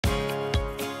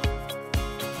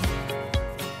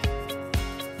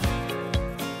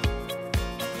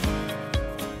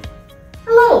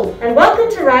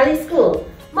to Ryley School.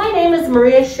 My name is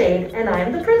Maria Shade and I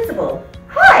am the principal.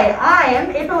 Hi, I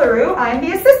am April LaRue. I'm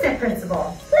the assistant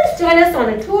principal. Please join us on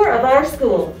a tour of our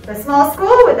school. The small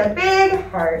school with a big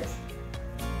heart.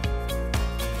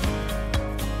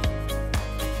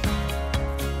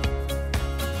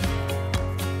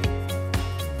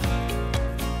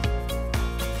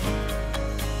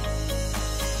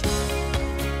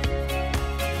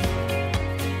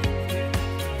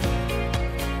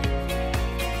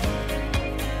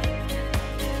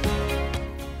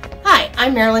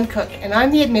 I'm Marilyn Cook, and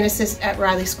I'm the admin assistant at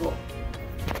Ryley School.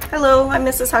 Hello, I'm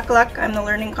Mrs. Huckluck. I'm the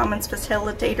Learning Commons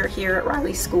facilitator here at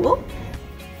Ryley School.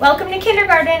 Welcome to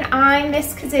kindergarten. I'm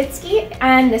Miss Kazitsky,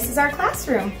 and this is our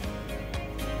classroom.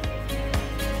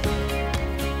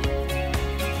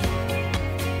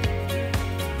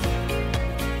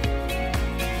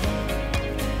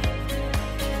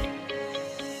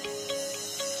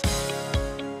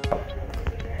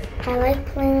 I like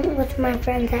playing with my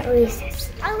friends at recess.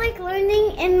 I like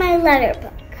learning in my letter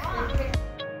book.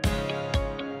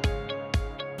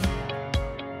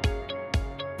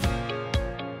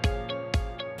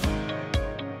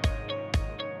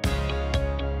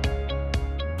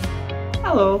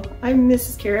 Hello, I'm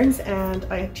Mrs. Cairns and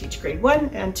I teach grade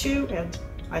 1 and 2 and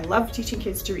I love teaching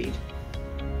kids to read.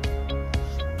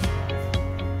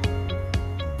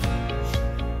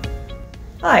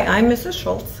 Hi, I'm Mrs.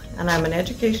 Schultz and I'm an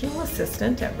educational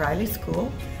assistant at Ryley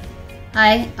School.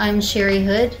 Hi, I'm Sherry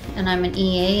Hood and I'm an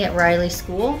EA at Ryley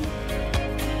School.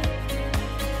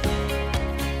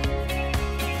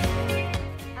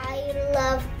 I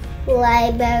love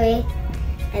library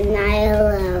and I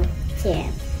love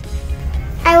gym.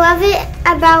 I love it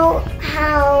about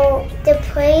how the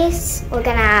place we're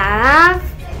gonna have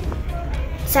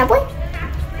Subway,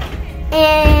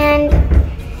 and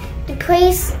the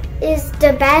place is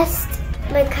the best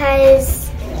because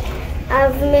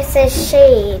of Mrs.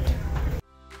 Shade.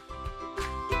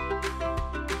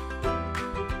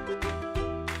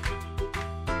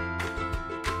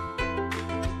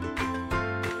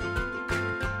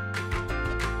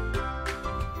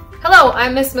 Hello,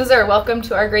 I'm Miss Mazur. Welcome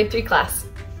to our grade 3 class.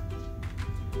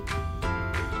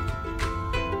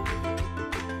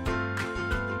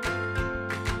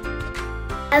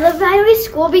 I love Ryley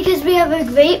School because we have a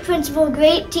great principal,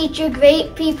 great teacher,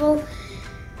 great people,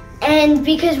 and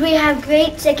because we have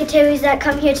great secretaries that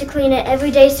come here to clean it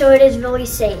every day, so it is really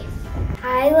safe.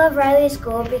 I love Ryley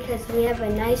School because we have a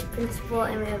nice principal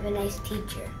and we have a nice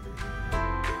teacher.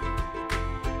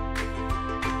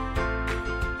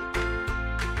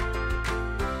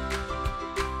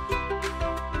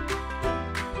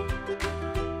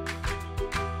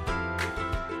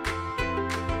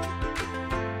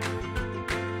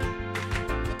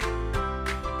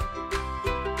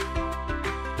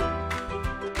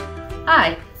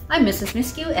 Hi, I'm Mrs.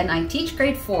 Miskew and I teach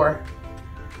grade 4.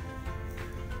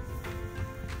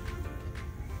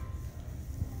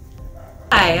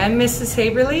 Hi, I'm Mrs.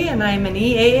 Haberly and I'm an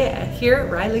EA here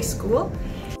at Ryley School.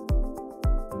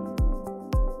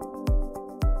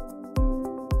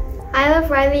 I love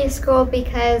Ryley School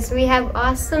because we have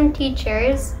awesome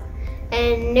teachers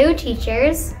and new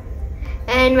teachers,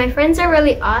 and my friends are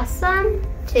really awesome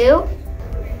too.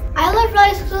 I love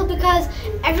Ryley School because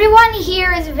everyone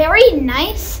here is very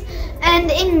nice, and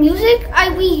in music,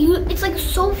 it's like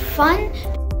so fun.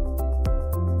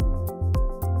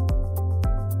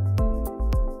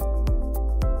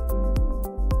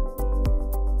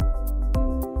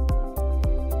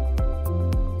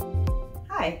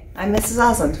 Hi, I'm Mrs.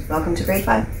 Osland. Welcome to grade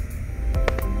 5.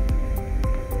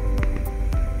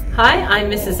 Hi, I'm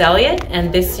Mrs. Elliott,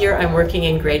 and this year I'm working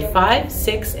in grade 5,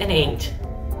 6, and 8.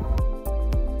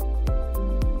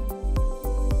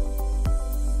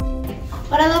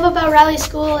 What I love about Ryley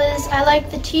School is I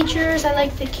like the teachers, I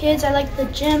like the kids, I like the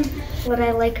gym. What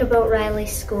I like about Ryley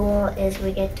School is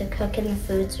we get to cook in the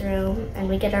foods room, and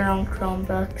we get our own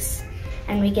Chromebooks,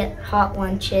 and we get hot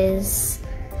lunches.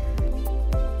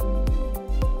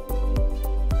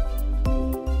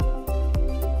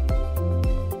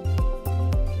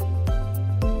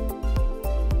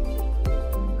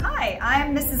 Hi,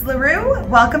 I'm Mrs. LaRue.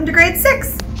 Welcome to grade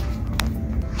 6.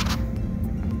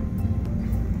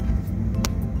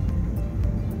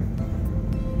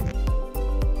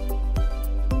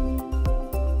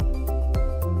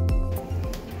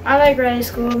 I like Ryley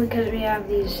School because we have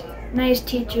these nice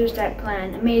teachers that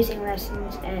plan amazing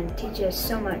lessons and teach us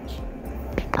so much.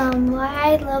 Why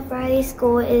I love Ryley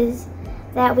School is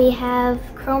that we have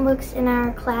Chromebooks in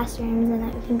our classrooms and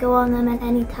that we can go on them at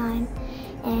any time,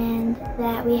 and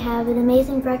that we have an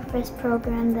amazing breakfast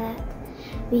program that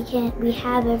we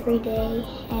have every day,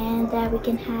 and that we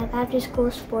can have after school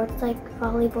sports like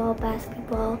volleyball,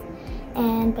 basketball,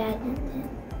 and badminton.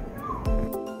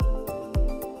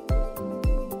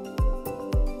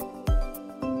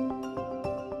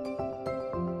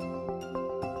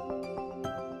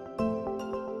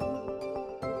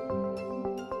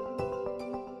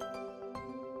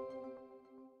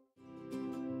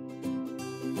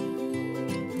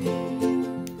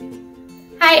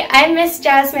 Hi, I'm Miss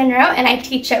Jasmine Rowe and I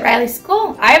teach at Ryley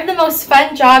School. I have the most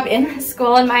fun job in the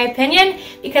school in my opinion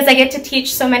because I get to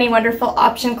teach so many wonderful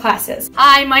option classes.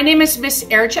 Hi, my name is Miss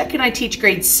Erichek and I teach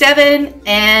grade 7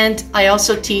 and I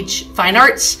also teach fine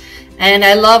arts and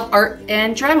I love art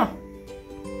and drama.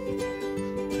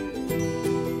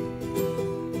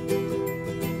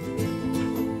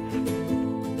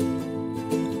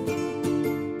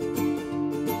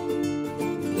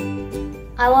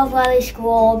 I love Ryley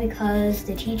School because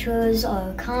the teachers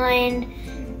are kind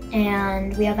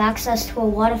and we have access to a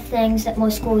lot of things that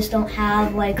most schools don't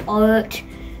have, like art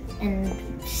and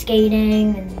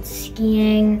skating and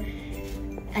skiing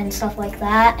and stuff like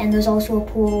that. And there's also a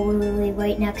pool literally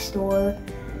right next door.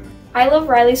 I love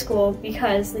Ryley School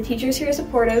because the teachers here are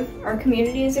supportive, our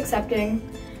community is accepting,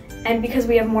 and because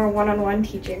we have more one-on-one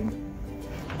teaching.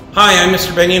 Hi, I'm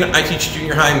Mr. Bennion. I teach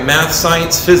junior high math,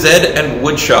 science, phys ed, and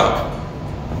woodshop.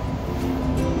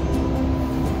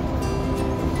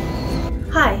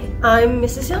 Hi, I'm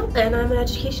Mrs. Hill and I'm an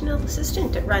educational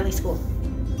assistant at Ryley School.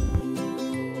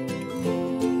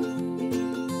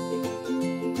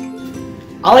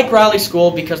 I like Ryley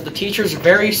School because the teachers are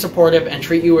very supportive and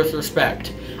treat you with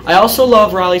respect. I also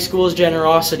love Ryley School's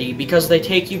generosity because they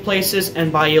take you places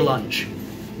and buy you lunch.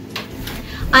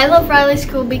 I love Ryley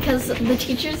School because the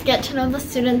teachers get to know the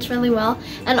students really well,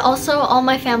 and also all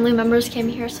my family members came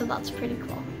here, so that's pretty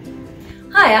cool.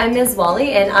 Hi, I'm Ms.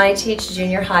 Wally and I teach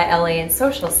junior high LA and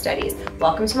social studies.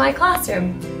 Welcome to my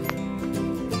classroom.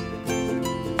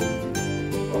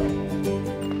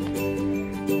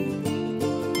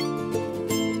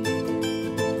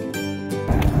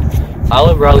 I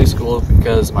love Ryley School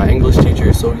because my English teacher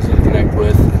is so easy to connect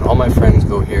with and all my friends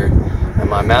go here, and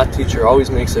my math teacher always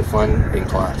makes it fun in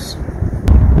class.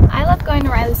 I love going to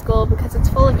Ryley School because it's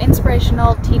full of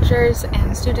inspirational teachers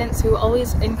and students who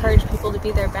always encourage people to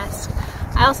be their best.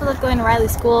 I also love going to Ryley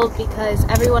School because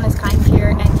everyone is kind here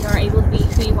and you are able to be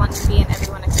who you want to be and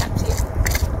everyone accepts you.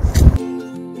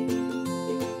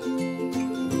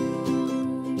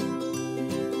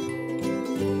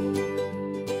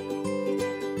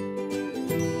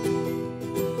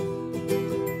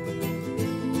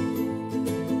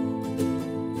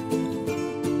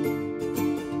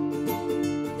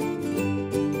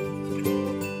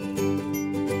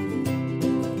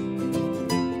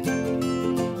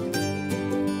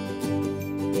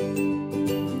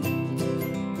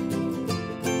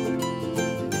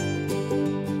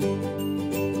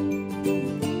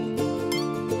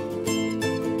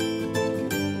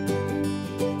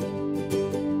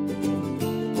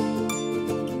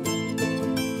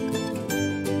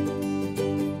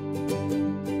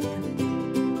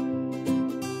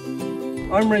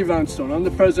 I'm Ray Vanstone. I'm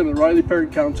the president of the Ryley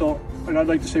Parent Council, and I'd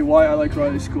like to say why I like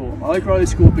Ryley School. I like Ryley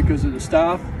School because of the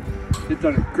staff. They've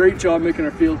done a great job making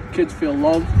our kids feel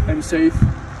loved and safe.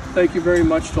 Thank you very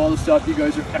much to all the staff. You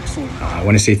guys are excellent. I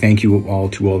want to say thank you all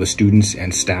to all the students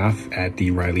and staff at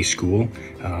the Ryley School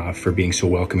for being so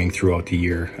welcoming throughout the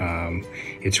year.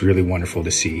 It's really wonderful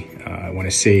to see. I want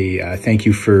to say thank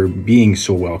you for being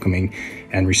so welcoming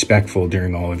and respectful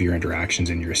during all of your interactions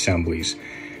in your assemblies.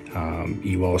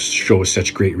 You all show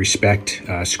such great respect,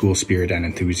 school spirit, and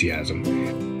enthusiasm.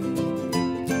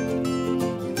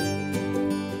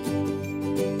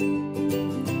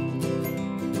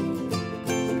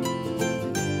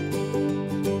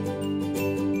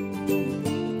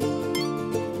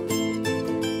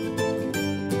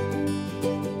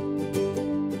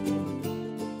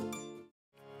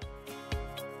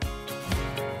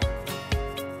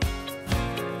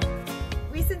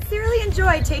 We sincerely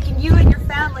enjoy taking you and your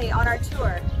family on our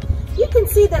tour. You can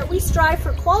see that we strive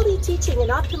for quality teaching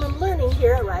and optimum learning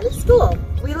here at Ryley School.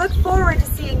 We look forward to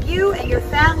seeing you and your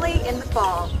family in the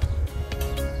fall.